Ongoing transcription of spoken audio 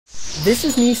This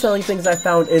is me selling things I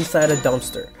found inside a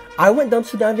dumpster. I went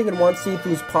dumpster diving and wanted to see if it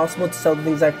was possible to sell the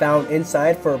things I found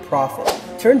inside for a profit.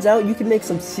 Turns out you can make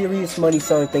some serious money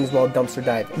selling things while dumpster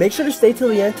diving. Make sure to stay till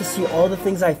the end to see all the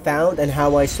things I found and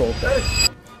how I sold them.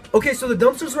 Okay, so the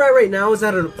dumpsters we're at right now is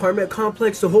at an apartment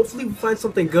complex, so hopefully we find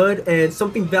something good and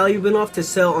something valuable enough to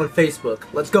sell on Facebook.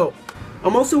 Let's go.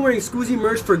 I'm also wearing Scoozy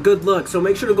merch for good luck, so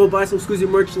make sure to go buy some Scoozy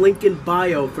merch, link in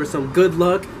bio for some good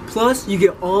luck. Plus, you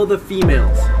get all the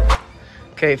females.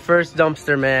 Okay, first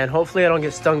dumpster, man. Hopefully I don't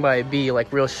get stung by a bee,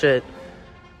 like real shit.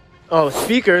 Oh,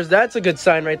 speakers. That's a good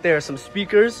sign right there. Some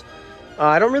speakers.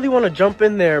 I don't really want to jump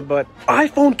in there, but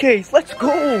iPhone case. Let's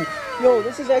go. Yo,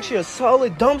 this is actually a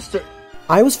solid dumpster.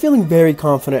 I was feeling very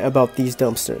confident about these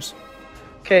dumpsters.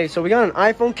 Okay, so we got an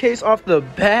iPhone case off the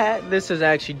bat. This is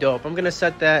actually dope. I'm going to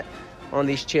set that on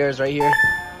these chairs right here.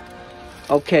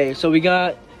 Okay, so we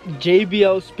got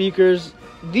JBL speakers.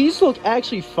 These look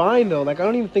actually fine though. Like, I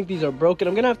don't even think these are broken.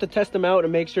 I'm gonna have to test them out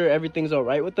and make sure everything's all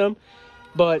right with them,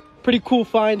 but pretty cool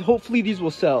find. Hopefully these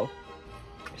will sell.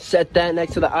 Set that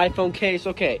next to the iPhone case.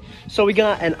 Okay, so we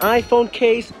got an iPhone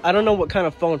case. I don't know what kind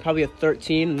of phone, probably a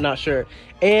 13, I'm not sure,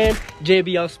 and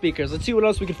JBL speakers. Let's see what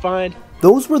else we can find.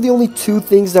 Those were the only two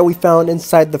things that we found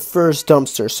inside the first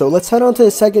dumpster, so let's head on to the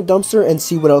second dumpster and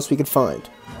see what else we could find.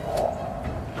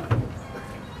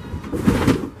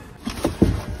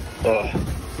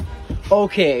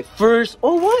 Okay, first,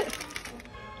 oh what?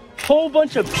 Whole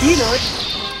bunch of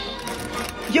peanuts.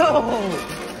 Yo,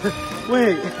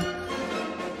 wait.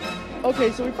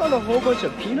 Okay, so we found a whole bunch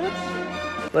of peanuts.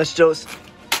 Let's just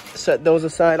set those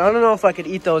aside. I don't know if I could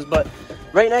eat those, but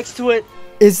right next to it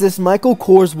is this Michael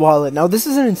Kors wallet. Now, this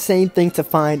is an insane thing to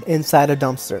find inside a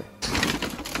dumpster.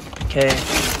 Okay,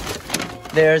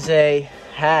 there's a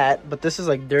hat, but this is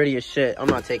like dirty as shit. I'm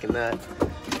not taking that.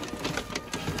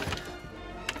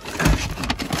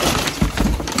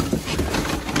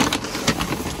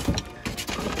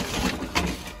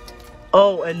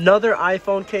 Oh, another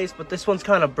iPhone case, but this one's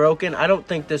kind of broken. I don't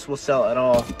think this will sell at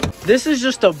all. This is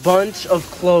just a bunch of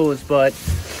clothes, but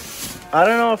I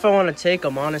don't know if I want to take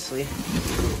them, honestly,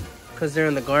 because they're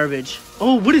in the garbage.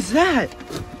 Oh, what is that?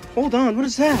 Hold on, what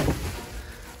is that?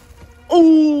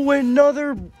 Oh,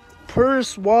 another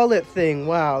purse wallet thing.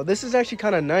 Wow, this is actually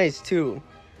kind of nice, too.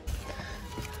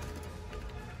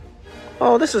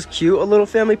 Oh, this is cute. A little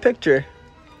family picture.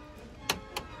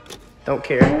 Don't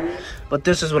care. But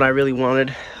this is what I really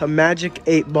wanted. A magic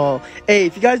 8-ball. Hey,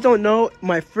 if you guys don't know,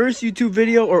 my first YouTube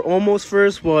video, or almost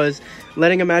first, was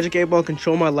letting a magic 8-ball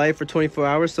control my life for 24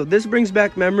 hours. So this brings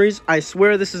back memories. I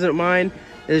swear this isn't mine.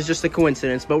 It is just a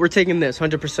coincidence. But we're taking this,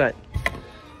 100%.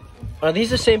 Are these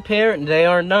the same pair? They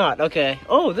are not. Okay.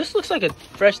 Oh, this looks like a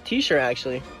fresh t-shirt,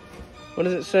 actually. What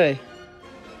does it say?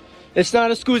 It's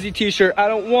not a Scoozy t-shirt. I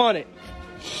don't want it.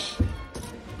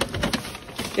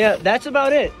 Yeah, that's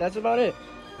about it. That's about it.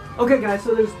 Okay guys,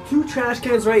 so there's two trash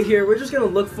cans right here. We're just gonna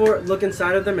look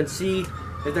inside of them and see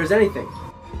if there's anything.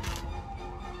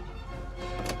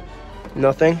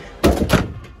 Nothing.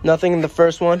 Nothing in the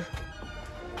first one.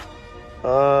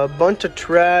 Bunch of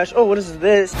trash. Oh, what is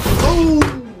this?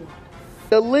 Oh!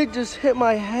 The lid just hit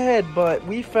my head, but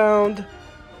we found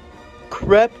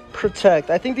Crep Protect.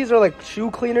 I think these are like shoe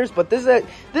cleaners, but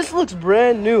this looks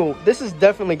brand new. This is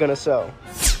definitely gonna sell.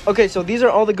 Okay, so these are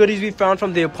all the goodies we found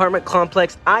from the apartment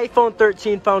complex. iPhone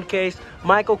 13 phone case,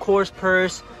 Michael Kors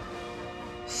purse,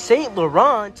 Saint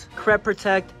Laurent Crep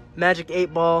Protect, Magic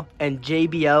 8-ball, and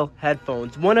JBL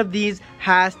headphones. One of these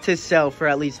has to sell for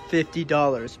at least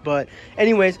 $50. But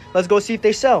anyways, let's go see if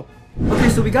they sell. Okay,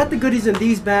 so we got the goodies in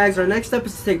these bags. Our next step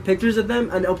is to take pictures of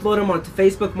them and upload them onto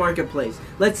Facebook Marketplace.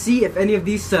 Let's see if any of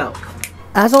these sell.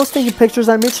 As I was taking pictures,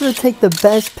 I made sure to take the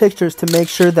best pictures to make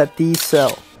sure that these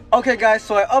sell. Okay guys,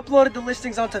 so I uploaded the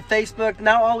listings onto Facebook.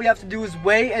 Now all we have to do is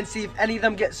wait and see if any of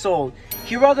them get sold.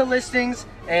 Here are the listings,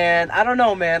 and I don't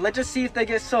know, man. Let's just see if they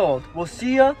get sold. We'll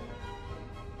see ya.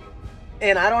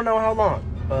 And I don't know how long,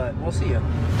 but we'll see ya.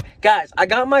 Guys, I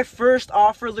got my first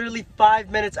offer literally 5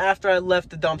 minutes after I left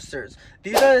the dumpsters.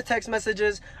 These are the text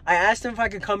messages. I asked him if I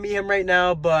could come meet him right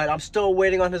now, but I'm still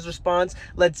waiting on his response.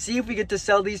 Let's see if we get to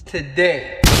sell these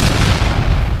today.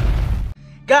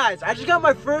 Guys, I just got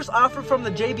my first offer from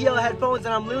the JBL headphones,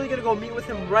 and I'm literally gonna go meet with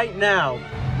him right now.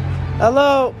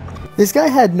 Hello. This guy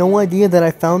had no idea that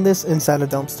I found this inside a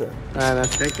dumpster. Alright, man.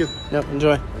 Thank you. Yep,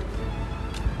 enjoy.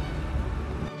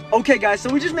 Okay, guys, so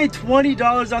we just made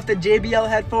 $20 off the JBL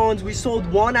headphones. We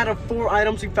sold 1 out of 4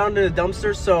 items we found in the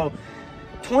dumpster, so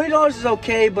 $20 is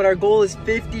okay, but our goal is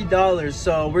 $50.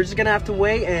 So we're just gonna have to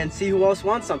wait and see who else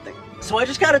wants something. So I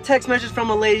just got a text message from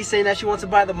a lady saying that she wants to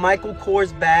buy the Michael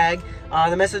Kors bag.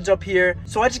 The message up here.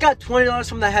 So I just got $20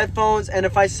 from the headphones, and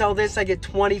if I sell this, I get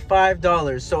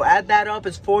 $25. So add that up,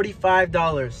 it's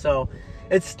 $45. So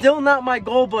it's still not my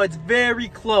goal, but it's very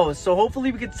close. So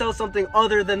hopefully we can sell something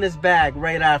other than this bag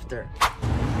right after.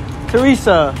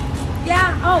 Teresa.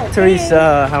 Yeah, oh.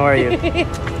 Teresa, hey. How are you?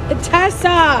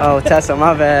 Tessa. Oh, Tessa,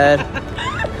 my bad.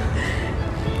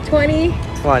 20.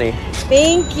 20.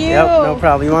 Thank you. Yep, no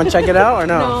problem. You want to check it out or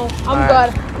no? No, I'm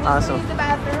good. Awesome. Use the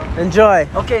bathroom. Enjoy.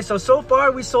 Okay, so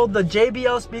far we sold the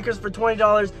JBL speakers for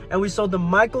 $20 and we sold the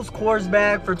Michael Kors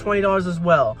bag for $20 as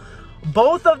well.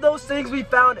 Both of those things we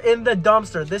found in the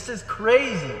dumpster. This is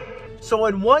crazy. So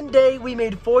in one day we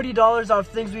made $40 off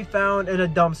things we found in a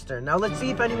dumpster. Now let's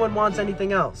see if anyone wants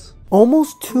anything else.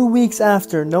 Almost 2 weeks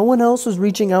after, no one else was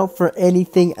reaching out for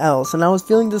anything else, and I was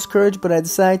feeling discouraged, but I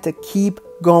decided to keep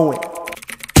going.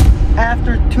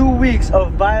 After 2 weeks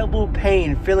of viable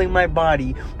pain filling my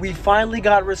body, we finally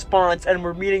got a response and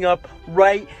we're meeting up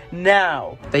right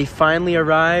now. They finally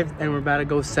arrived and we're about to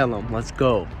go sell them. Let's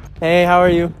go. Hey, how are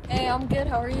you? Hey, I'm good.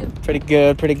 How are you? Pretty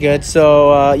good, pretty good.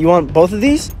 So, you want both of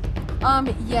these?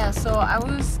 Yeah, so I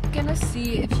was gonna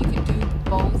see if you could do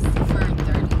both for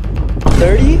 30.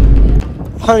 30? Yeah.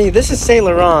 Honey, this is Saint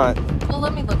Laurent. Well,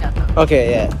 let me look at them. Okay,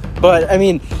 yeah. But, I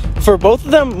mean, for both of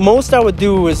them, most I would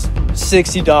do was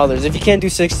 $60. If you can't do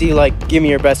 60, like, give me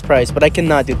your best price. But I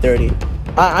cannot do 30.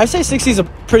 I say 60 is a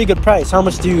pretty good price. How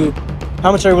much are you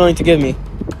willing to give me?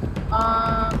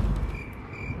 I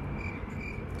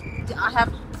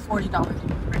have $40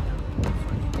 right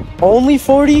now. Only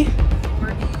 40? 40.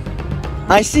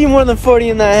 I see more than 40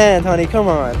 in that hand, honey. Come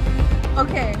on.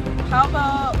 Okay, how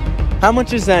about... How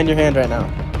much is that in your hand right now?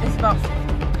 It's about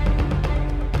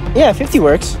 50. Yeah, 50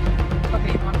 works.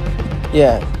 Okay, you want 50?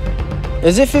 Yeah.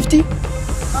 Is it 50?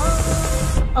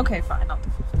 Okay, fine. I'll do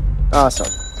 50. Awesome.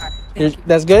 Alright, thank you.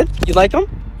 That's good? You like them?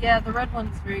 Yeah, the red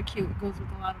one's very cute. It goes with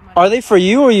a lot of money. Are they for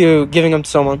you or are you giving them to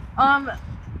someone? One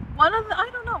of the... I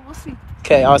don't know. We'll see.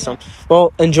 Okay, awesome.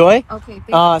 Well, enjoy. Okay, thank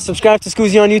you. Subscribe to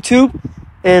Scoozy on YouTube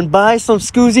and buy some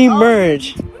Scoozy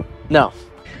merch. No.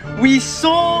 We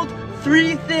sold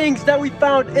 3 things that we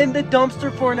found in the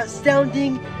dumpster for an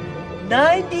astounding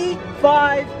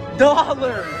 $95.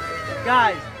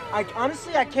 Guys,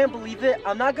 honestly, I can't believe it.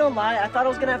 I'm not gonna lie, I thought I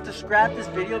was gonna have to scrap this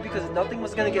video because nothing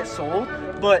was gonna get sold,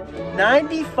 but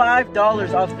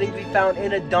 $95 off things we found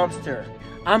in a dumpster.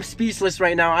 I'm speechless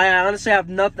right now. I honestly have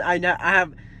nothing.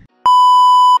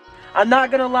 I'm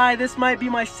not gonna lie, this might be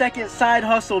my second side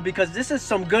hustle because this is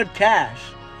some good cash.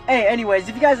 Hey, anyways,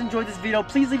 if you guys enjoyed this video,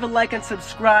 please leave a like and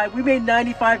subscribe. We made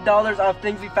 $95 off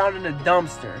things we found in a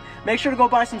dumpster. Make sure to go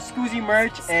buy some Scoozy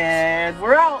merch, and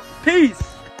we're out. Peace!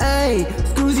 Hey,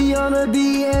 Scoozy on the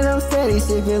beat and I'm steady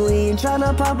sipping lean.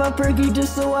 Tryna pop a perky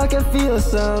just so I can feel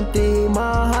something.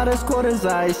 My hottest quarters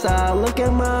ice out. Look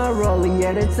at my rollie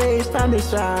and it says time to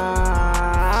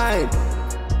shine.